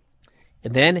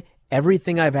 And then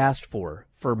everything I've asked for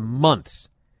months.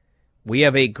 We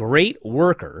have a great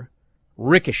worker,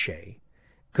 Ricochet,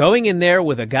 going in there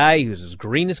with a guy who's as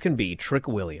green as can be, Trick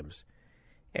Williams.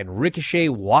 And Ricochet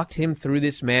walked him through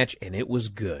this match, and it was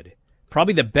good.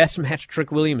 Probably the best match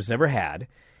Trick Williams ever had.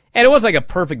 And it wasn't like a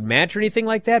perfect match or anything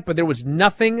like that, but there was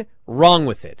nothing wrong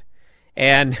with it.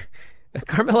 And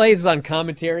Carmella is on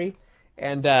commentary,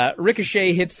 and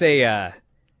Ricochet hits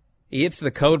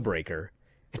the code breaker,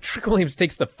 and Trick Williams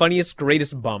takes the funniest,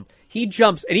 greatest bump. He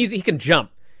jumps, and he can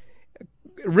jump.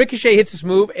 Ricochet hits this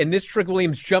move, and this Trick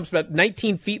Williams jumps about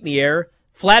 19 feet in the air.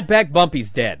 Flat back bump,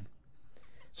 he's dead.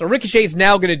 So Ricochet's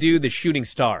now going to do the shooting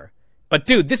star. But,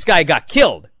 dude, this guy got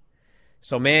killed.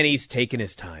 So Manny's taking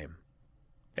his time.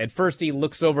 At first, he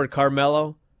looks over at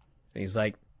Carmelo, and he's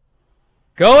like,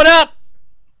 going up!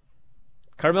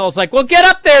 Carmelo's like, well, get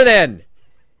up there then!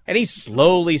 And he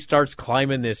slowly starts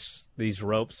climbing these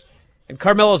ropes. And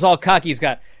Carmelo's all cocky. He's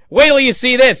got, wait till you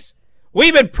see this!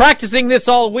 We've been practicing this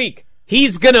all week.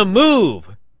 He's gonna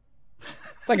move.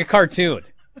 It's like a cartoon.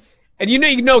 And you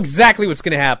know exactly what's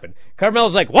gonna happen.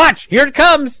 Carmelo's like, watch, here it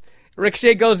comes.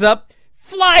 Ricochet goes up,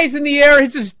 flies in the air,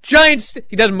 hits this giant,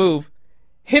 he doesn't move.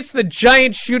 Hits the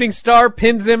giant shooting star,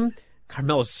 pins him.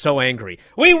 Carmelo's so angry.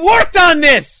 We worked on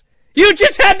this! You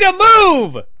just had to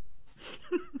move!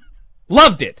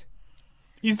 Loved it.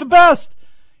 He's the best.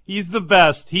 He's the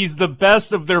best. He's the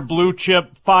best of their blue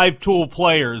chip 5-tool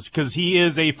players because he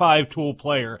is a 5-tool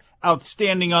player.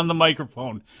 Outstanding on the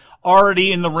microphone.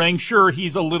 Already in the ring. Sure,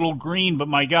 he's a little green, but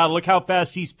my God, look how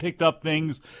fast he's picked up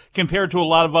things compared to a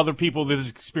lot of other people with his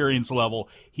experience level.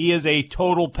 He is a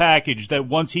total package that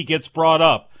once he gets brought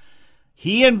up,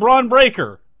 he and Braun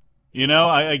Breaker, you know,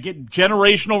 I get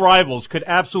generational rivals, could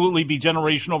absolutely be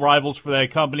generational rivals for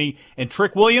that company. And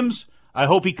Trick Williams, I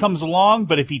hope he comes along,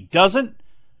 but if he doesn't,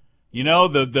 you know,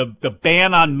 the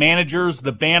ban on managers,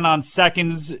 the ban on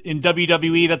seconds in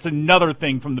WWE, that's another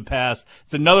thing from the past.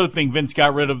 It's another thing Vince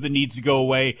got rid of that needs to go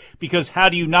away, because how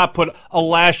do you not put a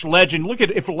Lash legend? Look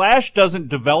at, if Lash doesn't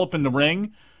develop in the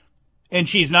ring, and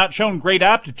she's not shown great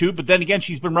aptitude, but then again,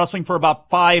 she's been wrestling for about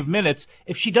 5 minutes.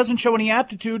 If she doesn't show any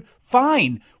aptitude,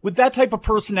 fine. With that type of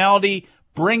personality,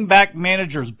 bring back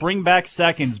managers, bring back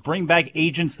seconds, bring back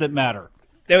agents that matter.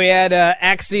 Then we had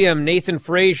Axiom, Nathan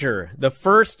Frazier, the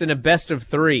first in a best of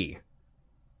 3.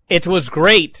 It was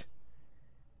great.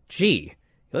 Gee,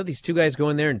 you let these two guys go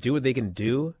in there and do what they can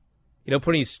do? You don't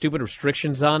put any stupid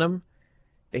restrictions on them?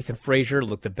 Nathan Frazier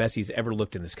looked the best he's ever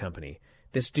looked in this company.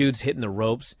 This dude's hitting the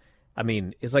ropes. I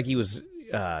mean, it's like he was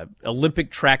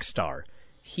Olympic track star.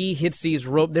 He hits these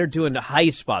ropes. They're doing high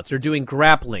spots. They're doing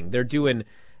grappling. They're doing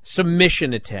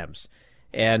submission attempts.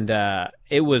 And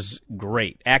it was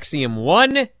great. Axiom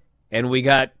won, and we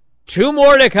got 2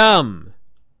 more to come.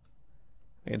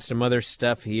 And some other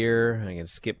stuff here I can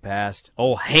skip past.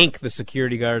 Oh, Hank, the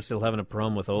security guard, still having a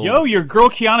problem with old. Yo, your girl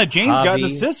Kiana James Javi. got an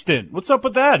assistant. What's up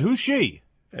with that? Who's she?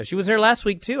 She was there last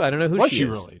week, too. I don't know who Was she she is.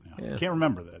 really? No, Yeah. Can't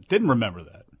remember that. Didn't remember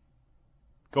that.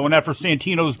 Going after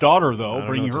Santino's daughter, though, I don't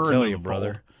bringing know what her to tell into you, the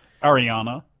brother. fold.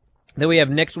 Ariana. Then we have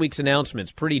next week's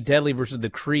announcements. Pretty Deadly versus the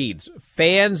Creeds.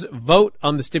 Fans vote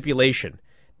on the stipulation.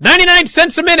 99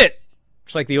 cents a minute!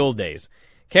 Just like the old days.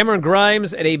 Cameron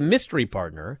Grimes and a mystery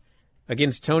partner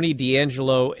against Tony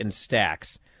D'Angelo and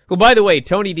Stax. Who, by the way,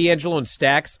 Tony D'Angelo and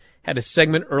Stax had a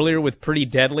segment earlier with Pretty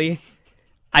Deadly.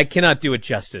 I cannot do it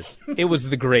justice. It was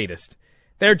the greatest.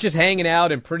 They're just hanging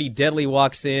out, and Pretty Deadly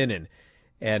walks in,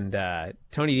 and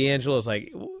Tony D'Angelo's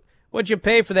like, what'd you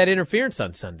pay for that interference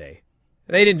on Sunday?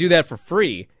 They didn't do that for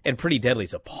free, and Pretty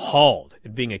Deadly's appalled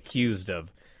at being accused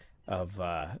of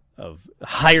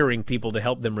hiring people to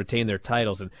help them retain their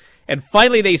titles. And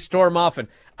finally they storm off, and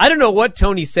I don't know what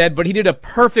Tony said, but he did a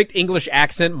perfect English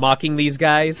accent mocking these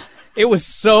guys. It was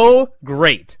so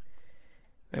great.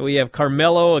 And we have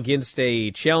Carmelo against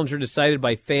a challenger decided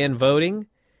by fan voting.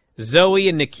 Zoe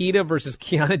and Nikita versus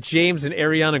Kiana James and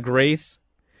Ariana Grace.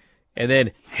 And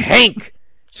then Hank,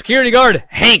 security guard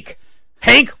Hank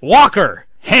Walker.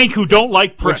 Hank, who don't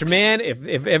like pricks. Which, man,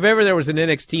 if ever there was an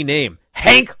NXT name,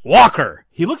 Hank Walker.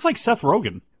 He looks like Seth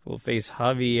Rogen. Will face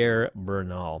Javier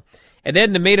Bernal. And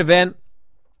then the main event,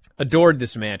 adored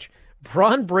this match.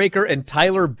 Braun Breaker and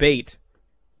Tyler Bate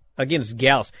against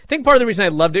Gals. I think part of the reason I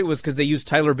loved it was because they used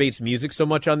Tyler Bate's music so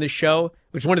much on this show,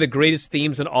 which is one of the greatest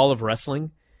themes in all of wrestling.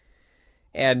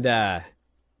 And, man,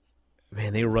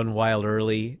 they run wild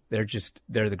early. They're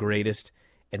the greatest.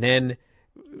 And then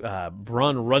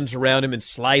Braun runs around him and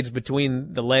slides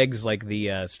between the legs like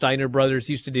the Steiner brothers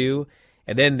used to do.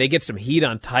 And then they get some heat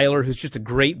on Tyler, who's just a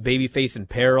great babyface in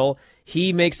peril.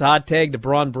 He makes a hot tag to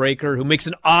Braun Breaker, who makes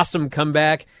an awesome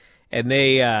comeback. And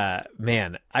they,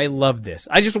 man, I love this.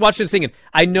 I just watched it singing.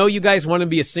 I know you guys want to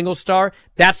be a single star.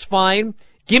 That's fine.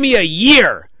 Give me a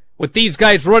year with these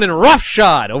guys running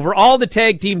roughshod over all the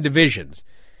tag team divisions.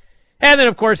 And then,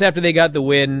 of course, after they got the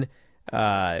win,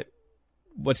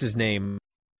 what's his name?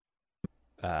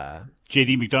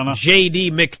 J.D. McDonough.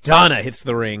 J.D. McDonough hits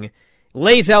the ring,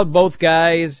 lays out both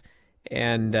guys,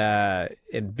 and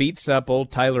beats up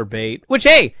old Tyler Bate. Which,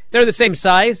 hey, they're the same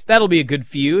size. That'll be a good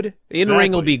feud. The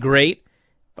in-ring will be great.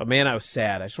 But, man, I was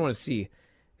sad. I just want to see.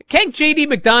 Can't J.D.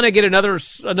 McDonough get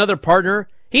another partner?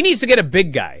 He needs to get a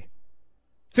big guy.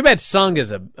 Too bad Sung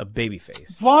is a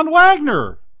babyface. Von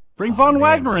Wagner. Bring Von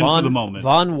Wagner in for the moment.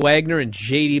 Von Wagner and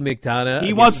J.D. McDonough.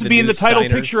 He wants to be in the title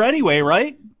Steiners. picture anyway,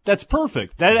 right? That's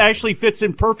perfect. That actually fits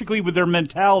in perfectly with their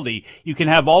mentality. You can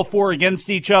have all four against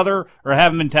each other or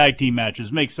have them in tag team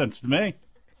matches. Makes sense to me.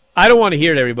 I don't want to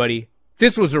hear it, everybody.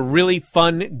 This was a really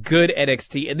fun, good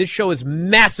NXT, and this show is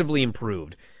massively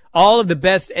improved. All of the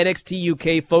best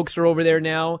NXT UK folks are over there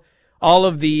now. All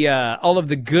of the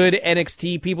good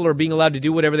NXT people are being allowed to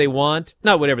do whatever they want.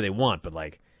 Not whatever they want, but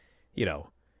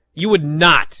you would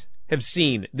not have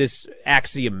seen this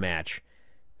Axiom match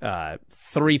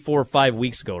 3, 4, 5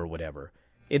 weeks ago or whatever.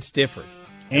 It's different,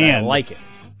 and I like it.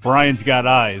 Brian's got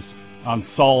eyes on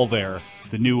Saul there,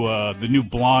 the new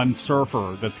blonde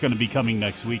surfer that's going to be coming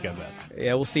next week. I bet.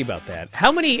 Yeah, we'll see about that.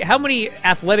 How many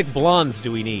athletic blondes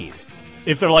do we need?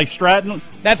 If they're like Stratton,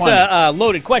 that's a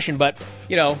loaded question, but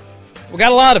we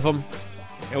got a lot of them,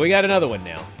 and we got another one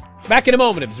now. Back in a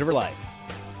moment, Observer Live.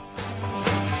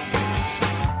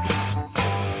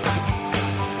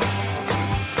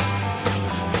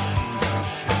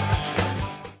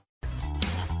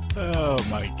 Oh,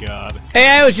 my God. Hey,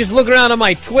 I was just looking around on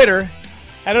my Twitter.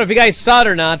 I don't know if you guys saw it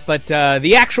or not, but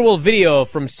the actual video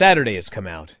from Saturday has come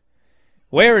out,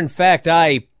 where, in fact,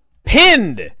 I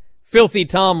pinned Filthy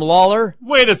Tom Lawler.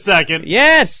 Wait a second.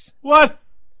 Yes. What?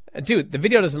 Dude, the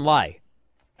video doesn't lie.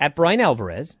 At Brian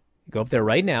Alvarez, go up there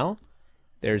right now.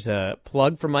 There's a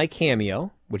plug for my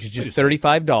Cameo, which is just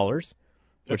 $35,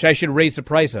 which I should raise the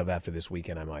price of after this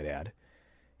weekend, I might add.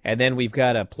 And then we've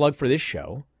got a plug for this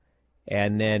show.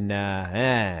 And then,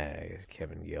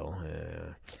 Kevin Gill.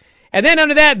 And then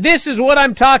under that, this is what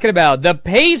I'm talking about. The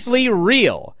Paisley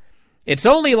Reel. It's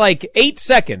only like 8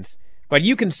 seconds, but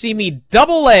you can see me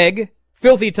double leg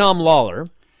Filthy Tom Lawler.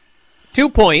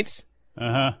 2 points.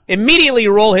 Immediately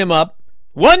roll him up.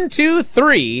 1, 2,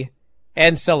 3,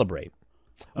 and celebrate.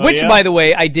 Which, by the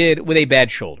way, I did with a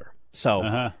bad shoulder. So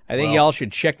I think y'all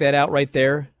should check that out right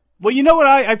there. Well, you know what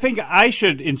I think I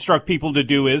should instruct people to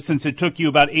do is, since it took you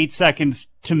about 8 seconds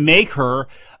to make her,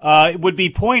 would be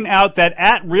point out that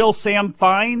at Real Sam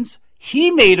Fines,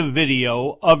 he made a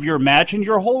video of your match and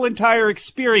your whole entire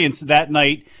experience that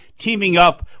night, teaming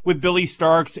up with Billy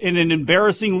Starks in an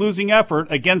embarrassing losing effort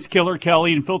against Killer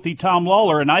Kelly and Filthy Tom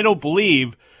Lawler. And I don't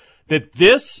believe that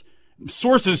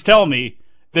sources tell me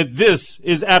that this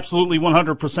is absolutely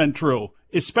 100% true,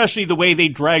 especially the way they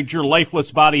dragged your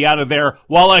lifeless body out of there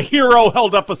while a hero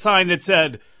held up a sign that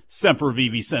said, Semper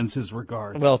Vivi sends his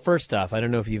regards. Well, first off, I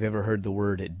don't know if you've ever heard the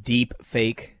word deep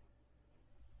fake,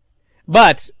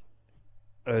 but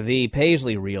the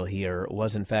Paisley Reel here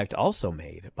was in fact also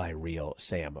made by Real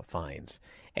Sam Fines.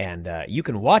 And you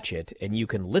can watch it, and you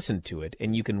can listen to it,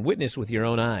 and you can witness with your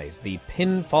own eyes the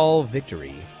pinfall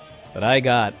victory that I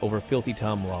got over Filthy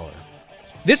Tom Lawler.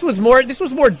 This was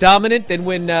more dominant than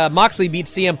when Moxley beat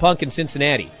CM Punk in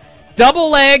Cincinnati. Double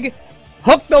leg,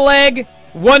 hook the leg,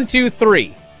 1, 2,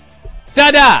 3.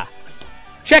 Da-da!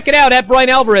 Check it out at Brian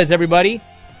Alvarez, everybody.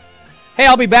 Hey,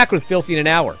 I'll be back with Filthy in an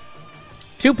hour.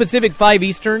 2 Pacific, 5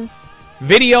 Eastern.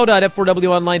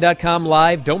 Video.f4wonline.com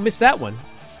live. Don't miss that one.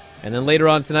 And then later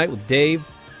on tonight with Dave.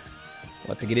 A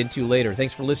lot to get into later.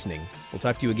 Thanks for listening. We'll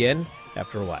talk to you again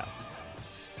after a while.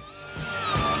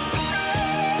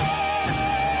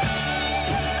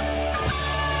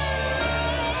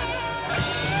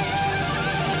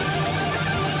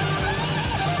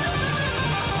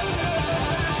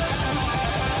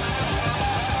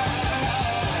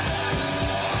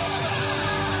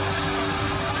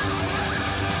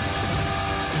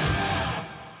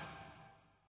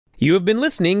 You have been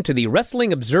listening to the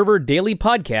Wrestling Observer Daily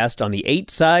Podcast on the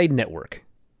 8 Side Network.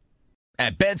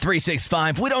 At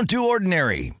Bet365, we don't do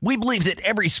ordinary. We believe that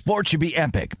every sport should be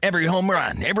epic. Every home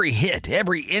run, every hit,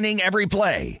 every inning, every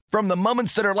play. From the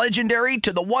moments that are legendary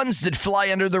to the ones that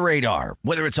fly under the radar.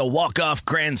 Whether it's a walk-off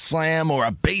grand slam or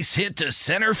a base hit to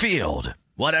center field.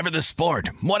 Whatever the sport,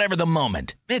 whatever the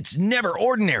moment. It's never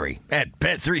ordinary at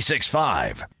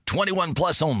Bet365. 21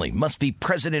 plus only. Must be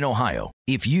present in Ohio.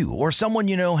 If you or someone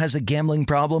you know has a gambling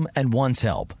problem and wants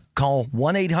help, call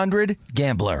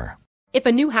 1-800-GAMBLER. If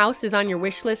a new house is on your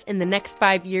wish list in the next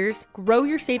 5 years, grow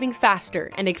your savings faster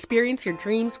and experience your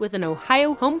dreams with an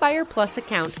Ohio Homebuyer Plus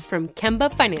account from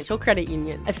Kemba Financial Credit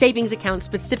Union. A savings account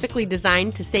specifically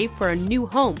designed to save for a new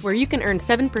home where you can earn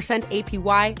 7%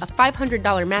 APY, a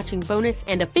 $500 matching bonus,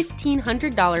 and a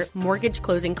 $1,500 mortgage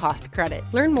closing cost credit.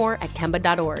 Learn more at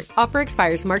Kemba.org. Offer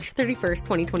expires March 31st,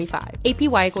 2025.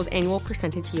 APY equals annual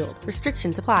percentage yield.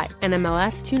 Restrictions apply.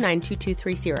 NMLS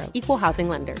 292230. Equal housing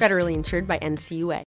lender. Federally insured by NCUA.